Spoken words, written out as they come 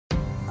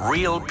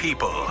Real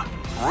people,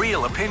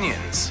 real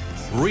opinions,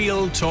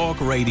 Real Talk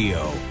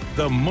Radio.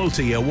 The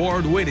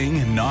multi-award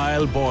winning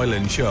Niall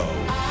Boylan Show.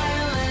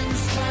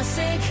 Ireland's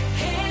classic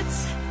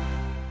hits.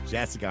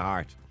 Jessica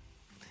Hart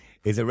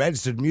is a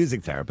registered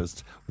music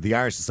therapist with the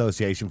Irish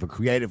Association for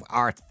Creative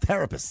Art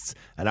Therapists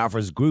and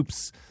offers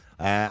groups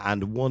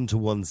and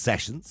one-to-one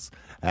sessions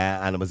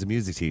and was a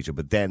music teacher,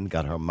 but then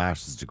got her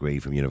master's degree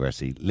from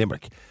University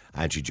Limerick,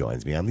 and she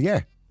joins me on the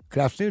air.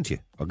 Good afternoon to you,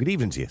 or good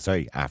evening to you.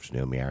 Sorry,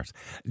 afternoon, me arse.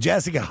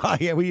 Jessica, hi,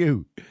 how are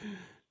you?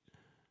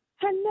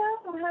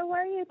 Hello, how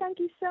are you? Thank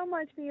you so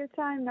much for your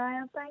time,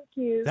 Niall. Thank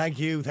you. Thank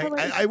you.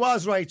 I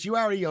was right. You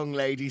are a young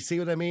lady. See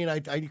what I mean?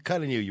 I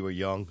kind of knew you were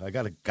young. I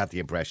got the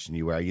impression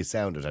you were. You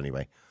sounded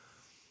anyway.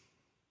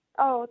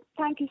 Oh,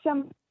 thank you so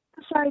much.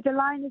 Sorry, the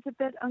line is a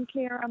bit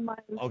unclear on my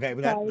Okay,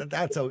 but side.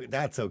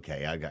 that's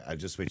okay. I'll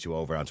just switch you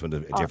over onto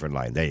a different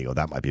line. There you go.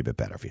 That might be a bit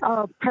better for you.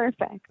 Oh,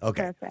 perfect.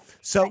 Okay. Perfect.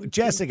 So, Thank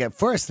Jessica,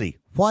 firstly,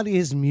 what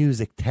is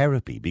music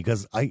therapy?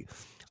 Because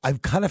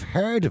I've kind of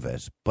heard of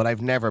it, but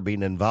I've never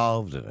been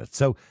involved in it.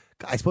 So,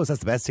 I suppose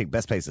that's the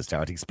best place to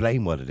start.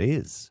 Explain what it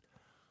is.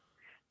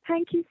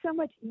 Thank you so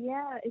much.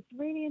 Yeah, it's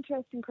a really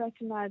interesting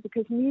question, Niall,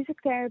 because music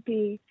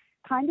therapy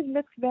kind of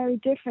looks very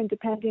different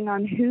depending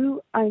on who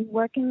I'm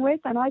working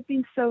with. And I've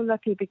been so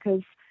lucky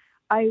because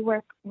I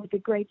work with a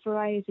great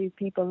variety of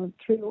people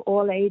through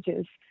all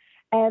ages.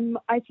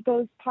 I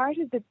suppose part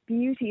of the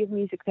beauty of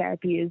music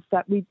therapy is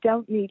that we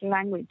don't need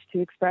language to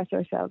express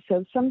ourselves.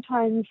 So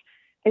sometimes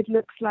it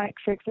looks like,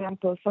 for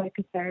example,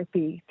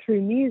 psychotherapy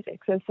through music.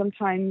 So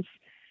sometimes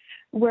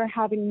we're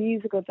having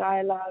musical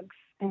dialogues.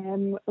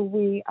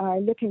 We are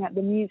looking at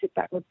the music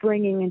that we're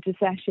bringing into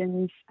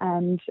sessions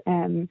and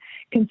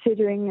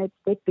considering it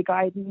with the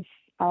guidance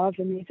of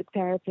a music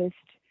therapist.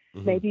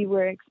 Mm-hmm. Maybe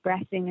we're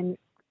expressing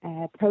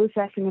and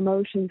processing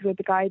emotions with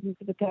the guidance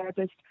of a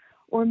therapist.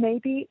 Or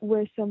maybe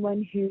we're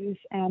someone who's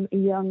a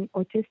young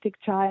autistic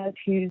child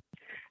who's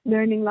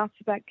learning lots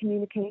about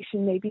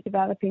communication, maybe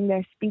developing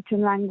their speech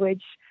and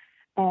language,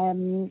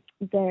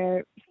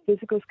 their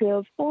physical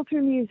skills, all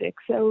through music.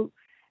 So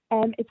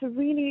it's a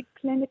really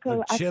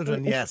clinical...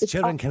 Children,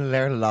 children can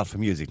learn a lot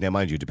from music. Now,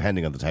 mind you,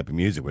 depending on the type of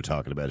music we're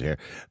talking about here,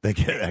 they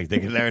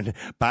can learn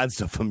bad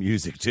stuff from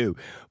music too.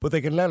 But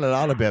they can learn a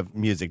lot about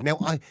music. Now,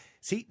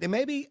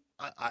 maybe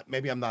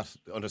I'm not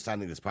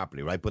understanding this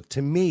properly, right? But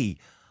to me,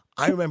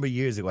 I remember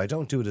years ago, I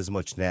don't do it as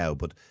much now,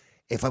 but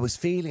if I was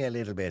feeling a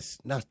little bit,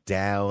 not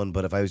down,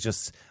 but if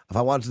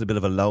I wanted a bit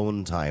of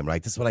alone time,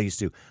 right? This is what I used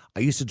to do.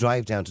 I used to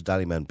drive down to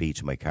Dollymount Beach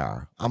in my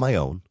car on my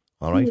own,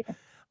 all right? Yeah.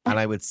 And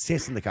I would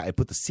sit in the car, I'd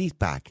put the seat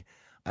back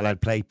and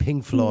I'd play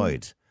Pink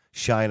Floyd,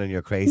 Shine on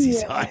Your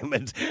Crazy Time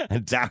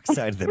and Dark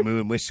Side of the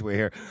Moon, Wish You Were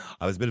Here.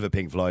 I was a bit of a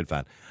Pink Floyd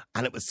fan.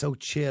 And it was so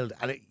chilled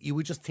and you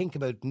would just think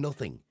about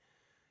nothing.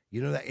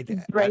 You know that?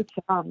 Great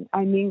song.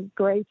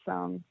 Great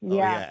song. Yeah. Oh,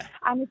 yeah.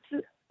 And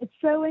it's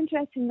so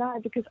interesting now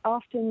because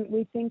often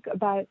we think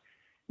about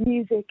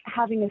music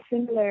having a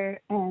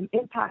similar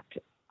impact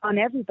on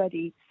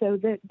everybody.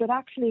 But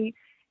actually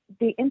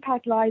the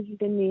impact lies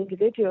within the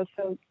individual.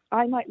 So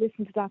I might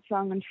listen to that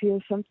song and feel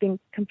something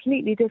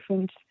completely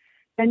different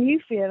than you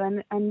feel.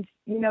 And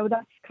you know,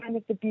 that's kind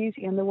of the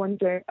beauty and the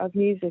wonder of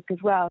music as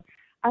well.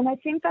 And I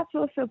think that's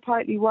also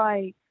partly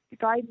why the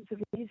guidance of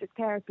a music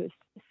therapist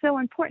is so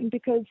important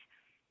because,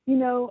 you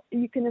know,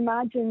 you can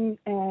imagine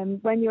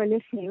when you're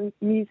listening,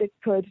 music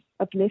could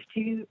uplift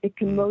you. It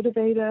can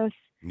motivate us.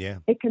 Yeah.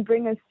 It can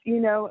bring us, you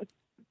know.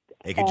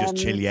 It can just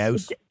chill you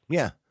out.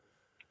 Yeah.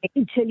 It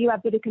can chill you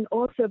out, but it can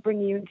also bring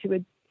you into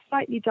a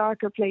slightly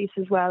darker place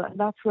as well. And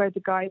that's where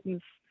the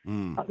guidance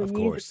of a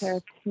music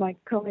therapist might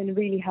come in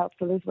really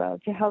helpful as well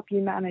to help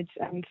you manage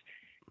and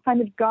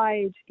kind of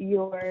guide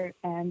your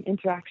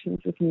interactions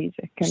with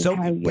music.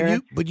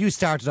 And but you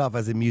started off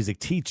as a music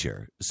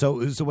teacher.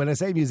 So when I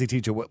say music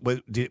teacher,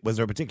 was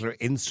there a particular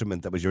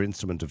instrument that was your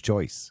instrument of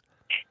choice?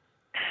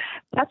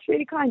 That's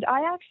really kind.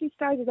 I actually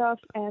started off,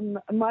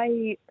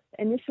 my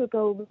initial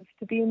goal was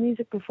to be a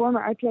music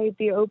performer. I played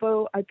the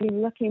oboe. I've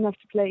been lucky enough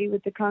to play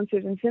with the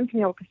concert and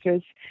symphony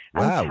orchestras.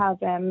 Wow.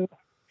 And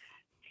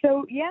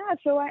have,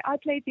 so I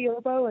played the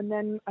oboe and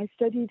then I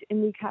studied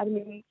in the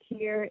academy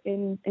here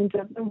in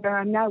Dublin where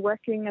I'm now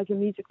working as a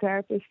music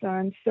therapist and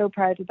I'm so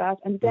proud of that.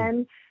 And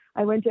then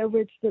I went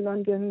over to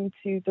London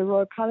to the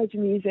Royal College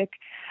of Music.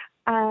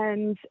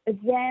 And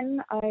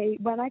then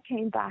when I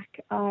came back,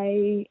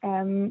 I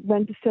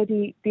went to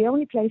study. The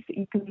only place that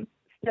you can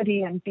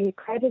study and be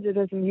accredited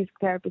as a music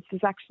therapist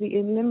is actually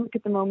in Limerick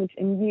at the moment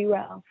in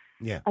UL.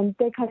 Yeah. And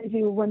they kind of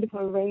do a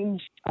wonderful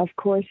range of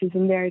courses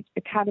in their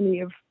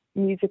Academy of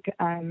Music,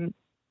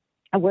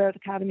 a World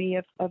Academy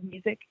of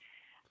Music.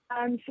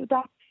 So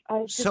that's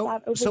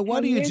So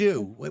what do you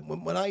do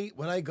when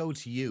I go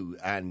to you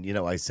and you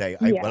know I say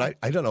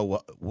I don't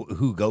know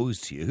who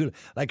goes to you,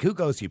 who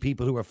goes to you?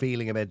 People who are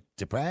feeling a bit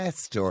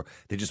depressed, or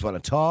they just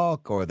want to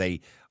talk, or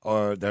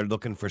they're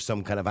looking for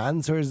some kind of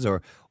answers,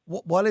 or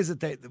what is it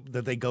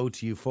that they go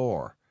to you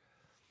for?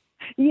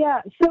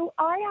 Yeah, so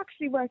I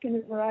actually work in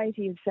a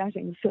variety of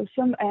settings. So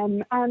some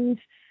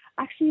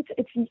actually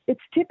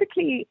it's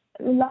typically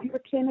a lot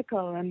more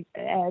clinical and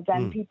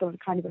than people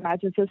kind of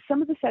imagine. So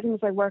some of the settings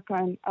I work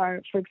on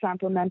are, for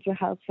example, mental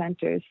health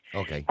centres.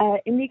 Okay.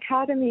 In the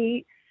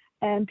academy,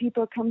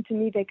 people come to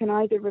me. They can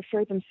either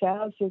refer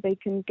themselves, or they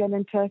can get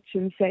in touch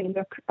and say,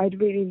 "Look, I'd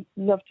really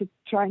love to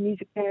try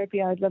music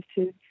therapy. I'd love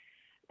to,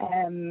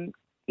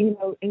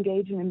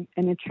 engage in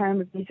a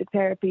term of music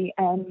therapy."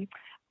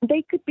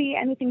 They could be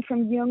anything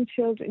from young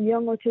children,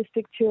 young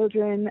autistic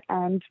children,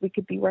 and we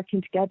could be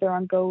working together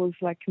on goals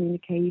like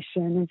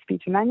communication and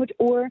speech and language,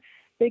 or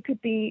they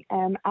could be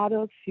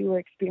adults who are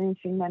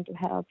experiencing mental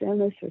health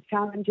illness or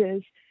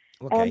challenges.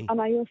 Okay. And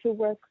I also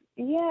work,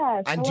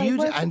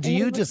 And do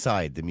you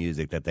decide the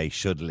music that they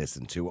should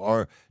listen to,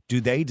 or do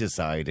they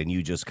decide and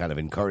you just kind of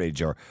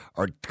encourage or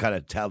kind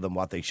of tell them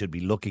what they should be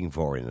looking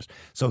for in it?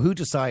 So who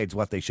decides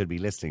what they should be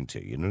listening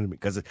to? You know what I mean?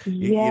 Because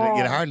you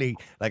hardly,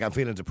 like, I'm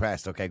feeling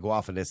depressed. Okay, go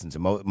off and listen to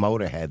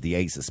Motorhead, the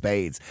Ace of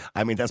Spades.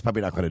 I mean, that's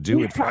probably not going to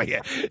do it for you.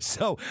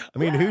 So, I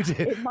mean, who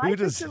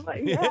does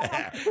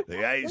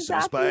the Ace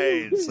of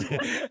Spades?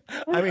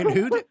 I mean,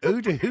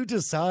 who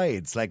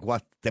decides like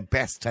what the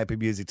best type of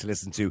music to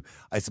listen to?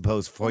 I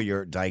suppose for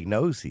your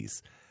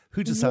diagnoses,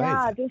 who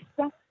decides?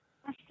 Yeah,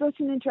 that's such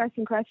an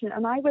interesting question,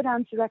 and I would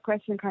answer that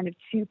question in kind of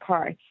two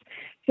parts.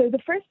 So the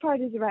first part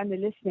is around the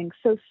listening.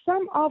 So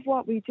some of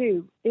what we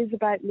do is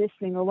about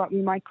listening, or what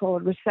we might call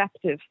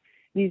receptive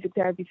music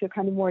therapy, so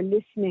kind of more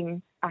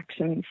listening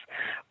actions.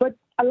 But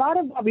a lot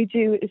of what we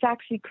do is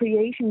actually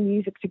creating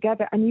music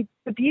together, and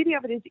the beauty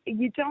of it is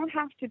you don't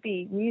have to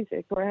be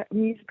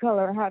musical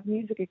or have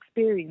music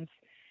experience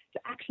to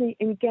actually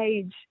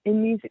engage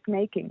in music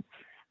making.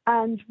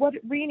 And what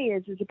it really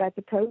is about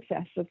the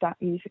process of that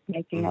music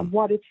making and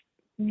what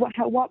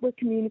we're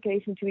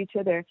communicating to each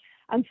other.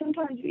 And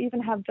sometimes we even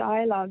have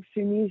dialogues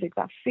through music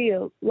that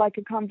feel like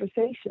a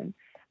conversation,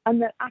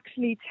 and that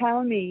actually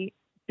tell me,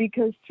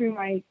 because through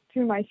my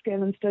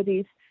skill and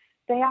studies,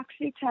 they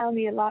actually tell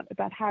me a lot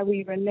about how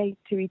we relate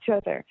to each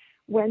other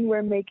when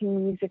we're making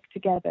music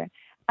together.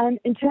 And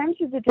in terms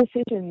of the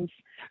decisions,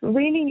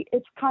 really,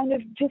 it's kind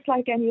of just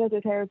like any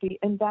other therapy,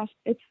 in that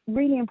it's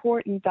really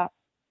important that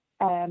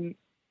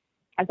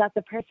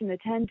the person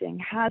attending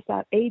has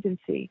that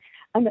agency,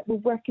 and that we're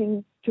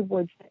working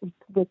towards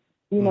with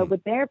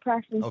their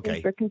preferences.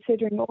 Okay. We're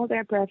considering all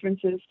their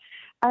preferences,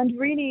 and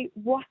really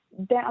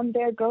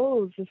their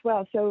goals as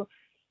well. So,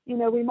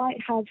 we might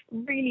have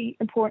really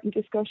important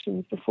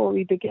discussions before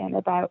we begin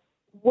about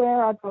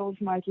where our goals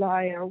might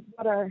lie, or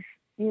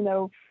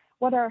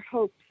what our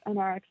hopes and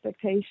our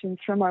expectations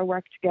from our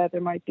work together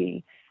might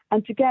be.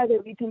 And together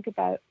we think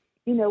about,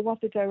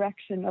 what the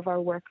direction of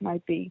our work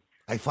might be.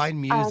 I find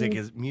music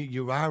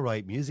you are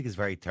right, music is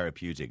very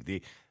therapeutic.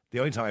 The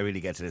only time I really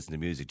get to listen to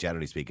music,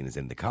 generally speaking, is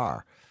in the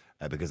car.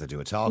 Because I do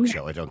a talk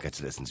show, I don't get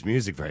to listen to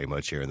music very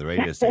much here in the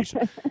radio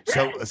station.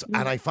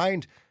 And I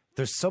find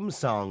there's some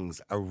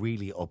songs are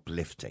really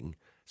uplifting.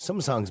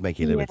 Some songs make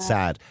you a little bit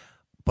sad.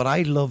 But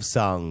I love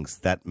songs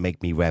that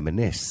make me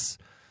reminisce.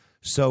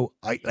 So,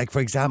 for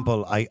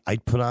example, I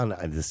put on,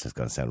 and this is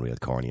going to sound real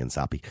corny and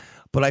sappy,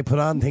 but I put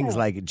on things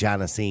like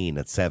Janisine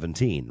at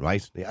 17,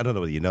 right? I don't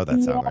know whether you know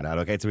that song or not,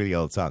 okay? It's a really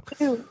old song.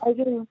 I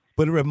do.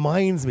 But it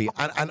reminds me,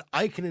 and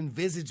I can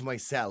envisage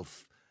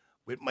myself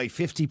with my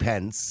 50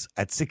 pence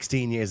at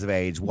 16 years of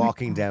age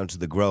walking down to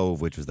the Grove,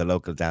 which was the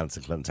local dance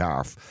in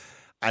Clontarf.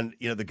 And,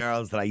 the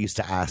girls that I used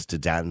to ask to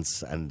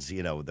dance, and,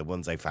 the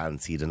ones I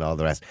fancied and all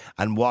the rest,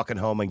 and walking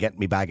home and getting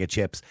me bag of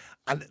chips.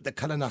 And the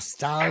kind of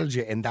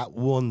nostalgia in that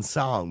one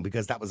song,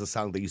 because that was a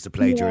song that used to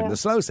play during the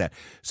slow set.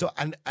 So,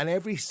 and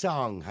every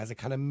song has a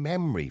kind of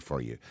memory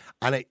for you.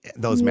 And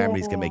those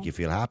memories can make you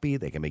feel happy.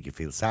 They can make you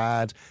feel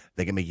sad.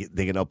 They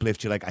can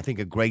uplift you. Like, I think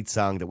a great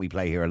song that we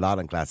play here a lot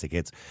on Classic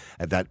Hits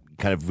that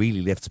kind of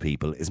really lifts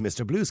people is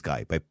Mr. Blue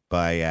Sky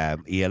by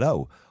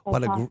ELO.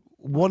 What a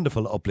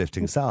wonderful,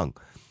 uplifting song.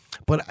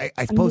 But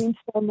I suppose,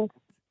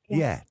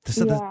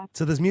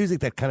 so there's music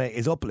that kind of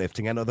is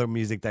uplifting, and other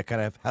music that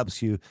kind of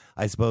helps you,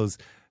 I suppose,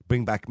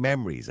 bring back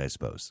memories, I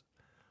suppose.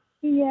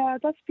 Yeah,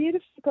 that's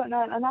beautiful.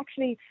 And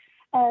actually,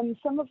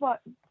 some of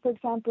what, for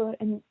example,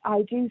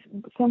 I do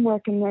some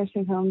work in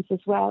nursing homes as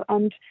well.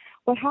 And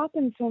what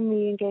happens when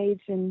we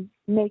engage in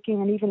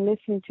making and even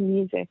listening to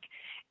music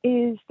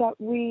is that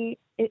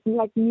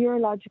like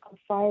neurological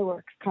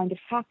fireworks kind of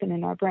happen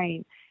in our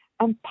brain.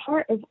 And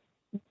part of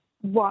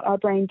what our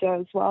brain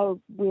does while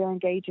we're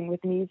engaging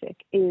with music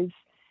is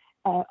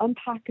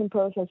unpack and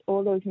process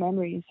all those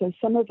memories. So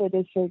some of it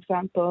is, for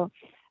example,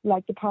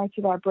 like the parts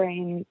of our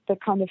brain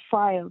that kind of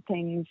file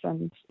things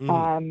and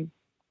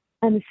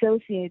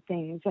associate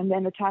things and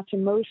then attach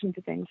emotion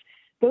to things.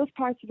 Those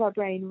parts of our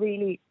brain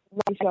really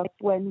light up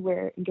when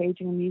we're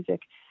engaging in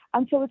music.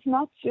 And so it's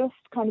not just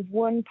kind of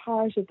one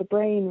part of the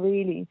brain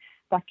really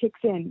that kicks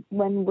in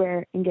when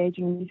we're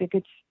engaging in music.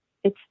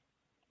 It's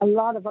a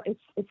lot of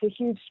it's a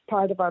huge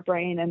part of our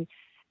brain, and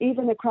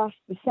even across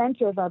the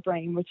center of our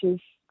brain, which is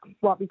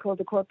what we call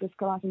the corpus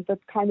callosum, that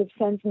kind of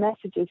sends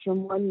messages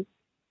from one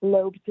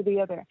lobe to the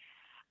other.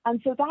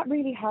 And so that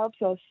really helps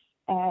us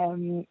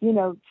you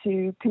know,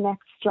 to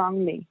connect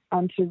strongly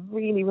and to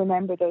really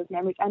remember those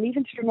memories, and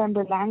even to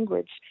remember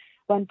language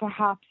when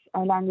perhaps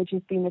our language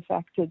has been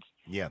affected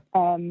Yeah.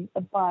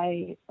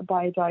 by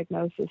a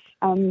diagnosis.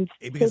 And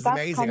Because it's that's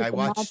amazing. kind of I the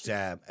watched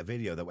magic. a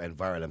video that went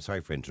viral. I'm sorry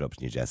for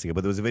interrupting you, Jessica,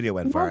 but there was a video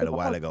went No, viral a no.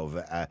 while ago of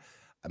a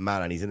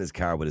man, and he's in his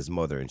car with his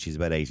mother, and she's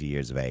about 80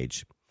 years of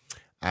age,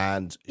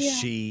 and Yeah.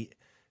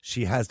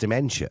 she has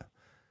dementia,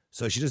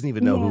 so she doesn't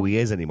even know who he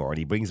is anymore. And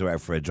he brings her out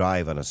for a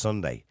drive on a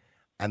Sunday,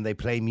 and they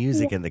play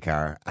music in the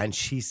car, and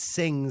she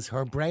sings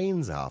her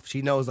brains off.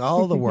 She knows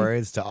all the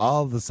words to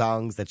all the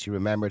songs that she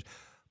remembered,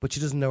 but she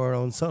doesn't know her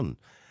own son.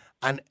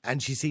 And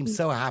she seems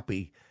so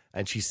happy,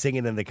 and she's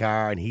singing in the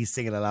car, and he's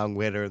singing along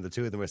with her, and the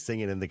two of them are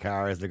singing in the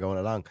car as they're going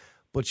along.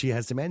 But she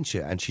has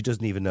dementia, and she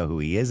doesn't even know who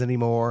he is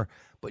anymore,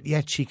 but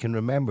yet she can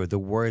remember the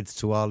words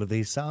to all of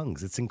these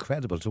songs. It's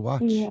incredible to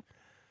watch. Yeah.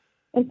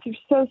 It's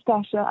so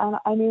special, and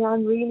I mean,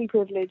 I'm really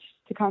privileged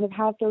to kind of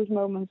have those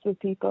moments with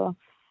people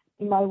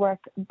in my work.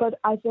 But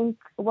I think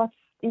what's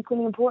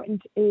equally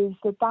important is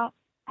that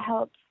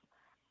helps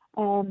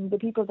the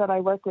people that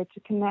I work with to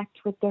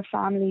connect with their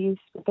families,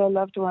 with their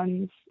loved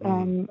ones,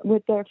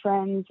 with their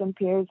friends and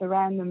peers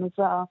around them as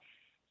well.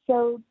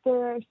 So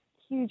there are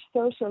huge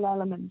social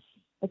elements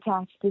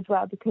attached as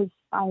well, because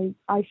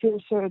I feel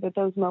sure that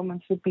those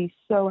moments would be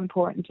so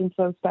important and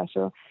so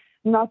special,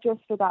 not just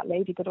for that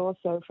lady, but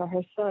also for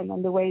her son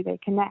and the way they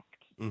connect,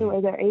 the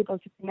way they're able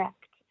to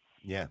connect.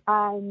 Yeah.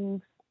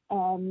 And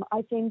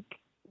I think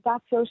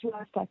that social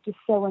aspect is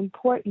so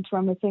important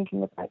when we're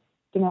thinking about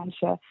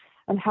dementia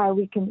and how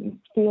we can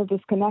feel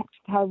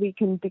disconnected, how we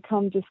can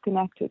become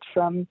disconnected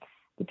from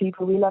the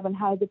people we love, and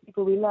how the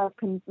people we love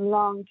can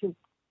long to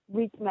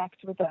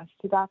reconnect with us,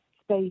 to that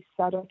space,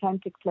 that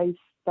authentic place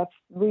that's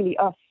really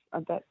us,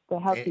 and that the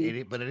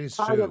healthy. But it is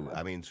part of true. us.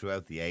 I mean,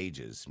 throughout the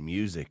ages,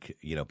 music,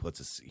 puts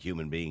us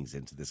human beings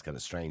into this kind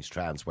of strange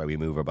trance where we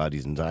move our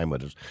bodies in time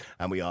with it,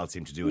 and we all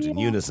seem to do it in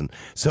unison.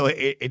 So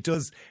it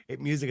does.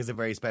 Music is a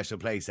very special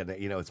place, and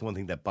it's one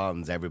thing that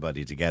bonds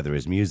everybody together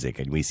is music,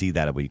 and we see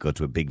that when you go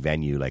to a big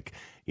venue like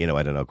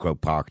I don't know,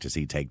 Croke Park to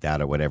see Take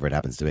That or whatever it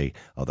happens to be.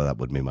 Although that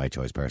wouldn't be my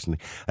choice personally,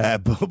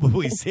 but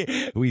we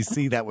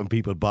see that when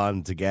people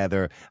bond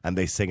together and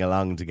they sing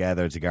along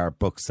together to our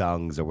book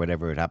songs or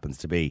whatever it happens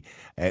to be.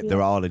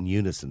 They're all in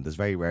unison. There's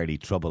very rarely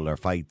trouble or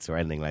fights or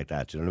anything like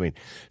that. Do you know what I mean?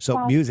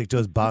 So music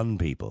does bond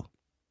people.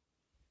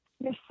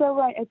 You're so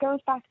right. It goes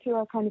back to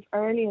our kind of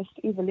earliest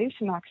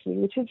evolution, actually,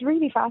 which is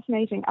really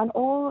fascinating. And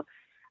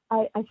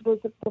I suppose,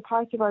 the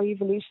parts of our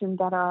evolution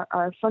that are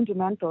our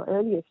fundamental,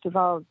 earliest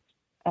evolved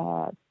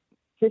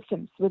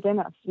systems within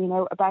us,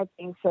 about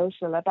being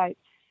social, about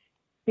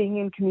being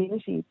in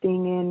community,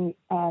 being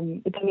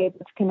able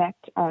to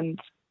connect and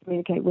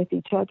communicate with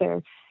each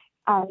other.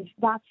 And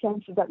that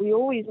sense that we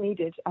always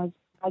needed as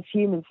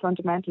humans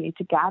fundamentally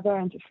to gather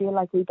and to feel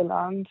like we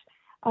belonged.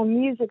 And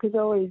music has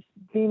always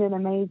been an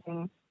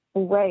amazing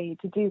way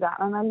to do that.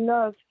 And I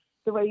love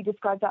the way you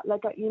described that.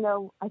 Like,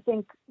 I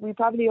think we've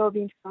probably all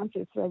been to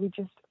concerts where we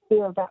just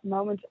feel that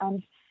moment.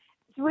 And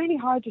it's really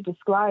hard to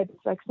describe.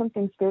 It's like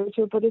something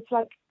spiritual, but it's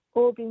like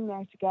all being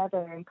there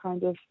together and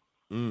kind of,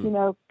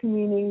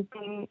 communing,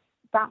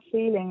 that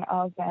feeling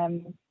of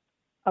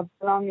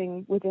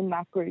belonging within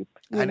that group.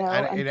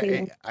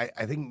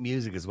 I think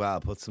music as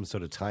well puts some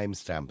sort of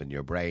timestamp in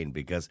your brain,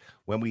 because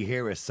when we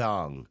hear a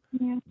song,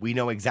 we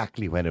know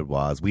exactly when it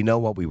was. We know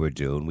what we were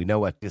doing. We know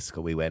what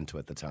disco we went to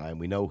at the time.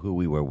 We know who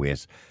we were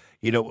with.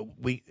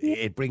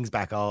 It brings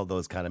back all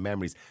those kind of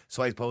memories.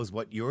 So I suppose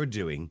what you're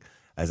doing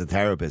as a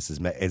therapist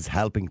is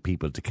helping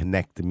people to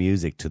connect the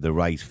music to the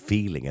right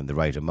feeling and the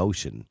right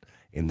emotion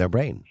in their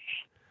brain.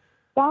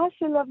 That's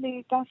a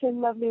lovely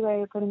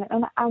way of putting it.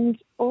 And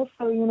also,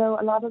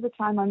 a lot of the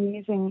time I'm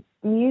using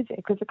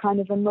music as a kind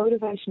of a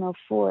motivational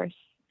force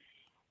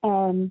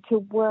to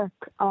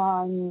work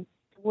on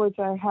towards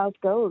our health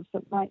goals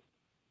that might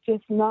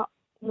just not,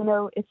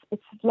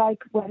 it's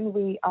like when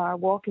we are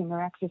walking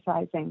or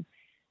exercising,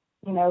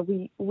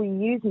 we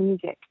use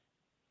music.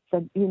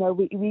 So, we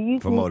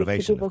use for music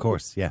motivation, to of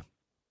course, yeah.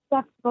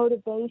 That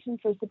motivation,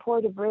 for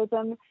supportive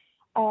rhythm,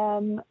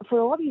 for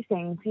all these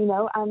things,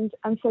 and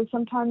so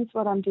sometimes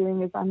what I'm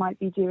doing is I might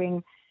be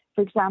doing,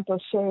 for example,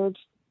 shared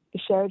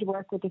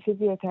work with a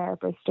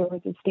physiotherapist or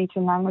with a speech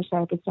and language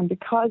therapist, and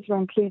because we're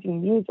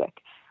including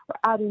music,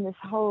 we're adding this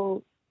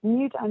whole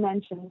new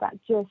dimension that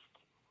just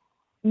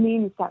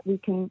means that we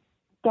can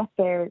get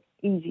there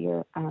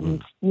easier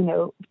and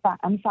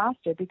and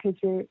faster, because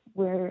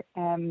we're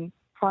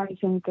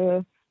harnessing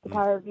the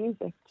power of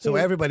music. So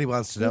everybody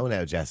wants to know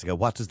now, Jessica,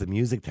 what does the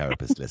music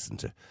therapist listen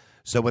to?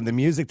 So when the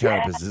music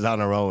therapist is on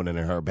her own in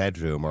her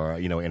bedroom, or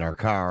in her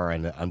car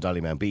and on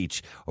Dollymount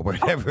Beach or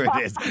wherever it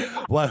is,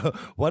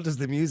 what does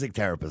the music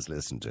therapist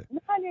listen to? No,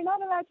 you're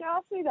not allowed to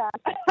ask me that.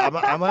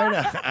 Am I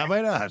not? Am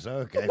I not?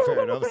 Okay,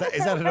 fair enough.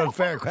 Is that an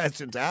unfair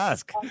question to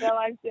ask? Oh, no,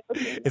 I'm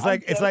joking.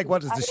 It's like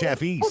what does the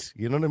chef eat?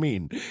 You know what I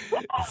mean?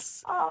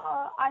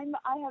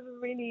 I have a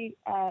really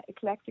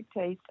eclectic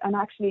taste, and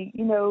actually,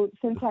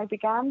 since I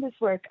began this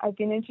work, I've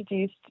been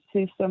introduced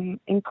to some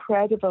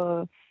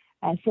incredible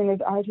singers,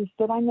 artists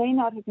that I may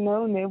not have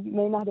known. It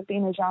may not have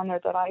been a genre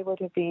that I would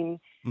have been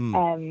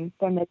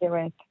familiar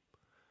with.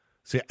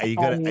 So are you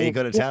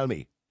gonna tell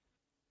me?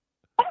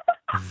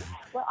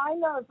 Well, I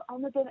love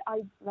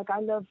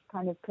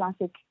kind of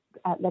classic.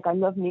 I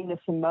love Nina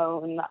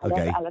Simone. I love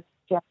Ella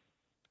Fitzgerald.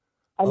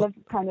 I love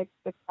kind of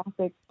the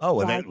classic. Oh,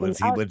 well,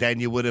 then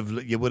you would have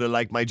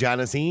liked my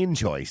Janisine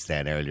choice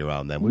then earlier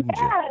on, then, wouldn't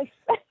you?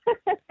 Yes.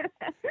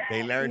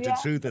 They learned the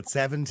truth at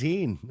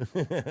 17.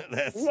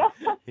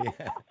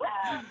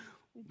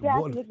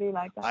 Definitely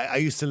like that. I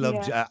used to love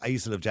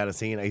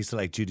Janisine. I used to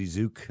like Judy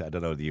Zook. I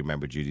don't know if you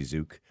remember Judy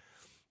Zook.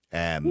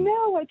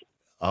 No.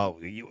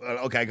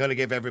 Okay, I'm going to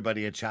give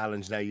everybody a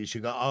challenge now. You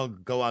should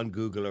go on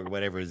Google or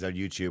whatever is on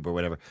YouTube or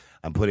whatever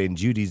and put in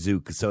Judy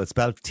Zook. So it's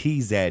spelled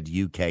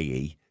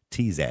TZUKE.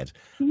 TZ.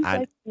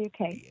 And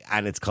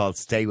it's called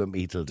Stay With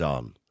Me Till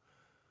Dawn.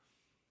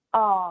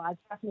 Oh, I'd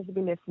definitely be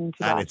listening to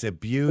that. And it's a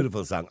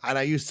beautiful song. And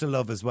I used to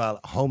love as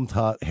well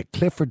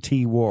Clifford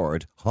T.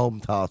 Ward, Home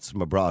Thoughts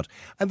from Abroad.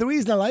 And the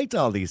reason I liked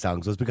all these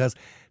songs was because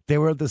they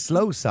were the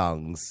slow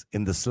songs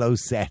in the slow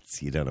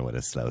sets. You don't know what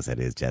a slow set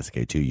is, Jessica,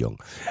 you're too young.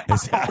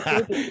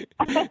 The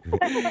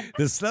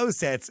slow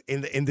sets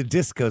in the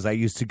discos I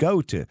used to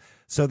go to.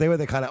 So they were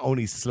the kind of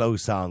only slow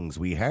songs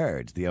we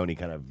heard, the only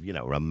kind of,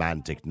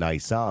 romantic,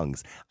 nice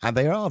songs. And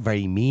they are all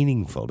very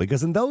meaningful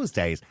because in those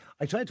days,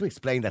 I tried to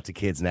explain that to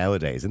kids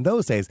nowadays. In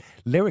those days,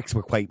 lyrics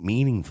were quite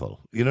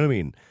meaningful. You know what I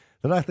mean?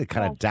 They're not the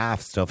kind of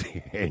daft stuff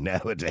here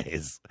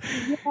nowadays.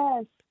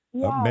 Yes.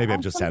 Yeah. Maybe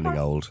I'm just sounding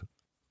old.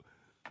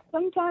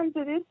 Sometimes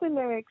it is the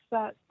lyrics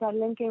that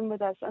link in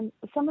with us. And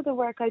some of the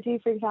work I do,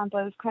 for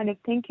example, is kind of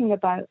thinking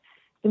about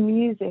the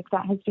music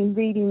that has been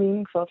really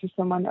meaningful for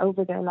someone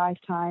over their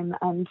lifetime.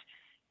 And,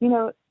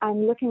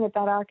 and looking at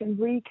that arc and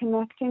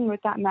reconnecting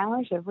with that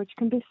narrative, which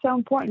can be so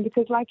important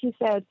because, like you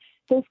said,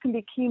 those can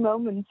be key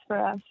moments for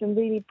us and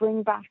really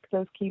bring back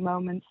those key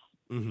moments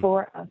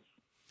for us.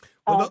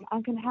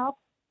 And can help,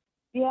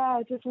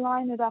 just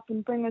line it up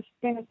and bring us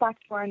back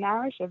to our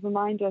narrative,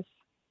 remind us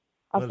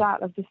of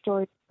the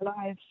story of our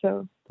lives.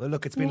 So, well,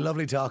 look, it's been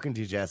lovely talking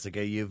to you,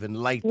 Jessica. You've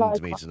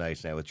enlightened me tonight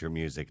now with your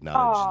music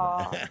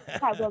knowledge.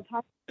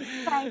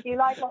 Thank you.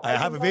 I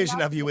have a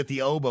vision of you with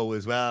the oboe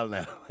as well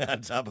now,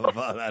 on top of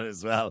all that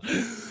as well.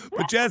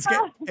 But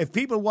Jessica, if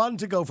people want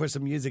to go for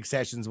some music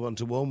sessions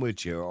one-to-one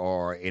with you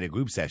or in a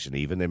group session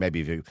even, then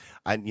maybe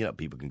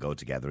people can go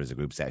together as a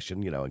group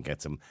session, and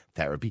get some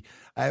therapy.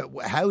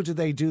 How do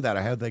they do that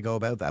or how do they go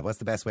about that? What's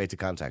the best way to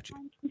contact you?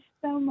 Thank you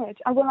so much.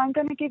 Well, I'm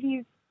going to give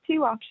you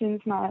two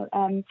options, Niall.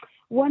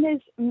 One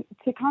is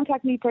to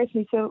contact me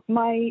personally. So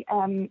my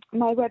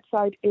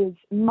website is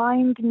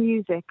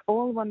mindmusic,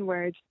 all one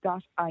word,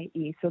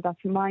 .ie. So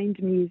that's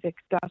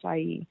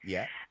mindmusic.ie.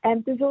 Yeah.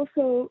 And there's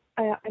also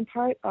I'm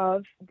part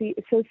of the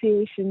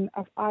Association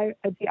of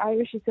the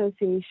Irish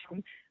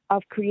Association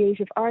of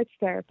Creative Arts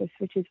Therapists,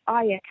 which is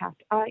IACAT,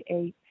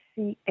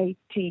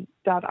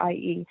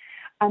 IACAT.ie.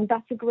 And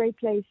that's a great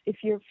place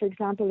if you're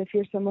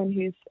someone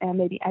who's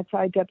maybe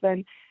outside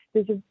Dublin.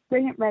 There's a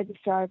brilliant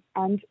registrar,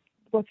 and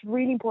what's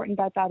really important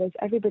about that is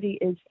everybody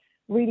is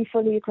really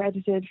fully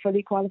accredited,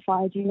 fully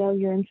qualified.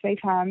 You're in safe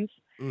hands,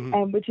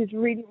 which is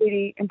really,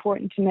 really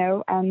important to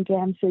know. And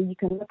so you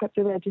can look up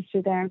the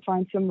register there and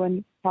find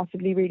someone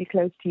possibly really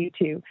close to you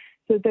too.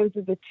 So those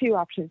are the two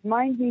options,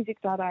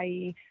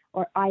 mindmusic.ie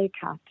or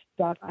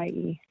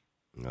icat.ie.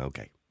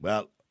 Okay.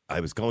 Well, I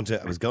was going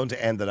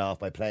to end it off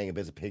by playing a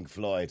bit of Pink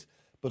Floyd.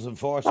 But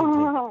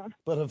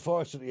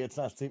unfortunately, it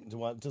doesn't seem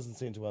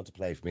to want to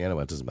play for me.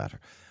 Anyway, it doesn't matter.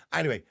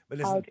 Anyway, but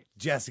listen,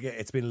 Jessica,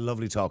 it's been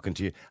lovely talking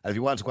to you. And if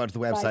you want to go onto the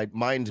website,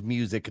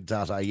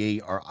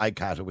 mindmusic.ie or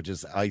iCat, which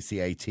is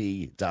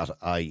icat.ie.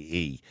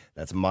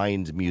 That's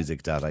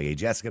mindmusic.ie.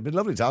 Jessica, it's been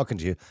lovely talking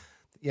to you.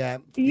 Yeah.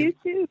 You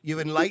too. You've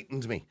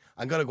enlightened me.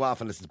 I'm going to go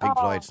off and listen to Pink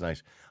Floyd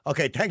tonight.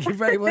 Okay, thank you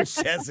very much,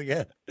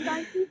 Jessica.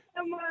 Thank you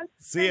so much.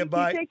 See you,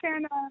 bye. Take care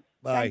now.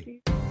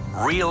 Bye.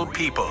 Real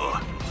people,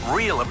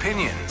 real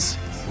opinions.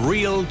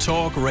 Real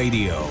Talk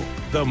Radio,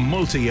 the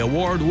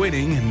multi-award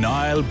winning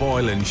Niall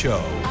Boylan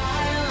Show.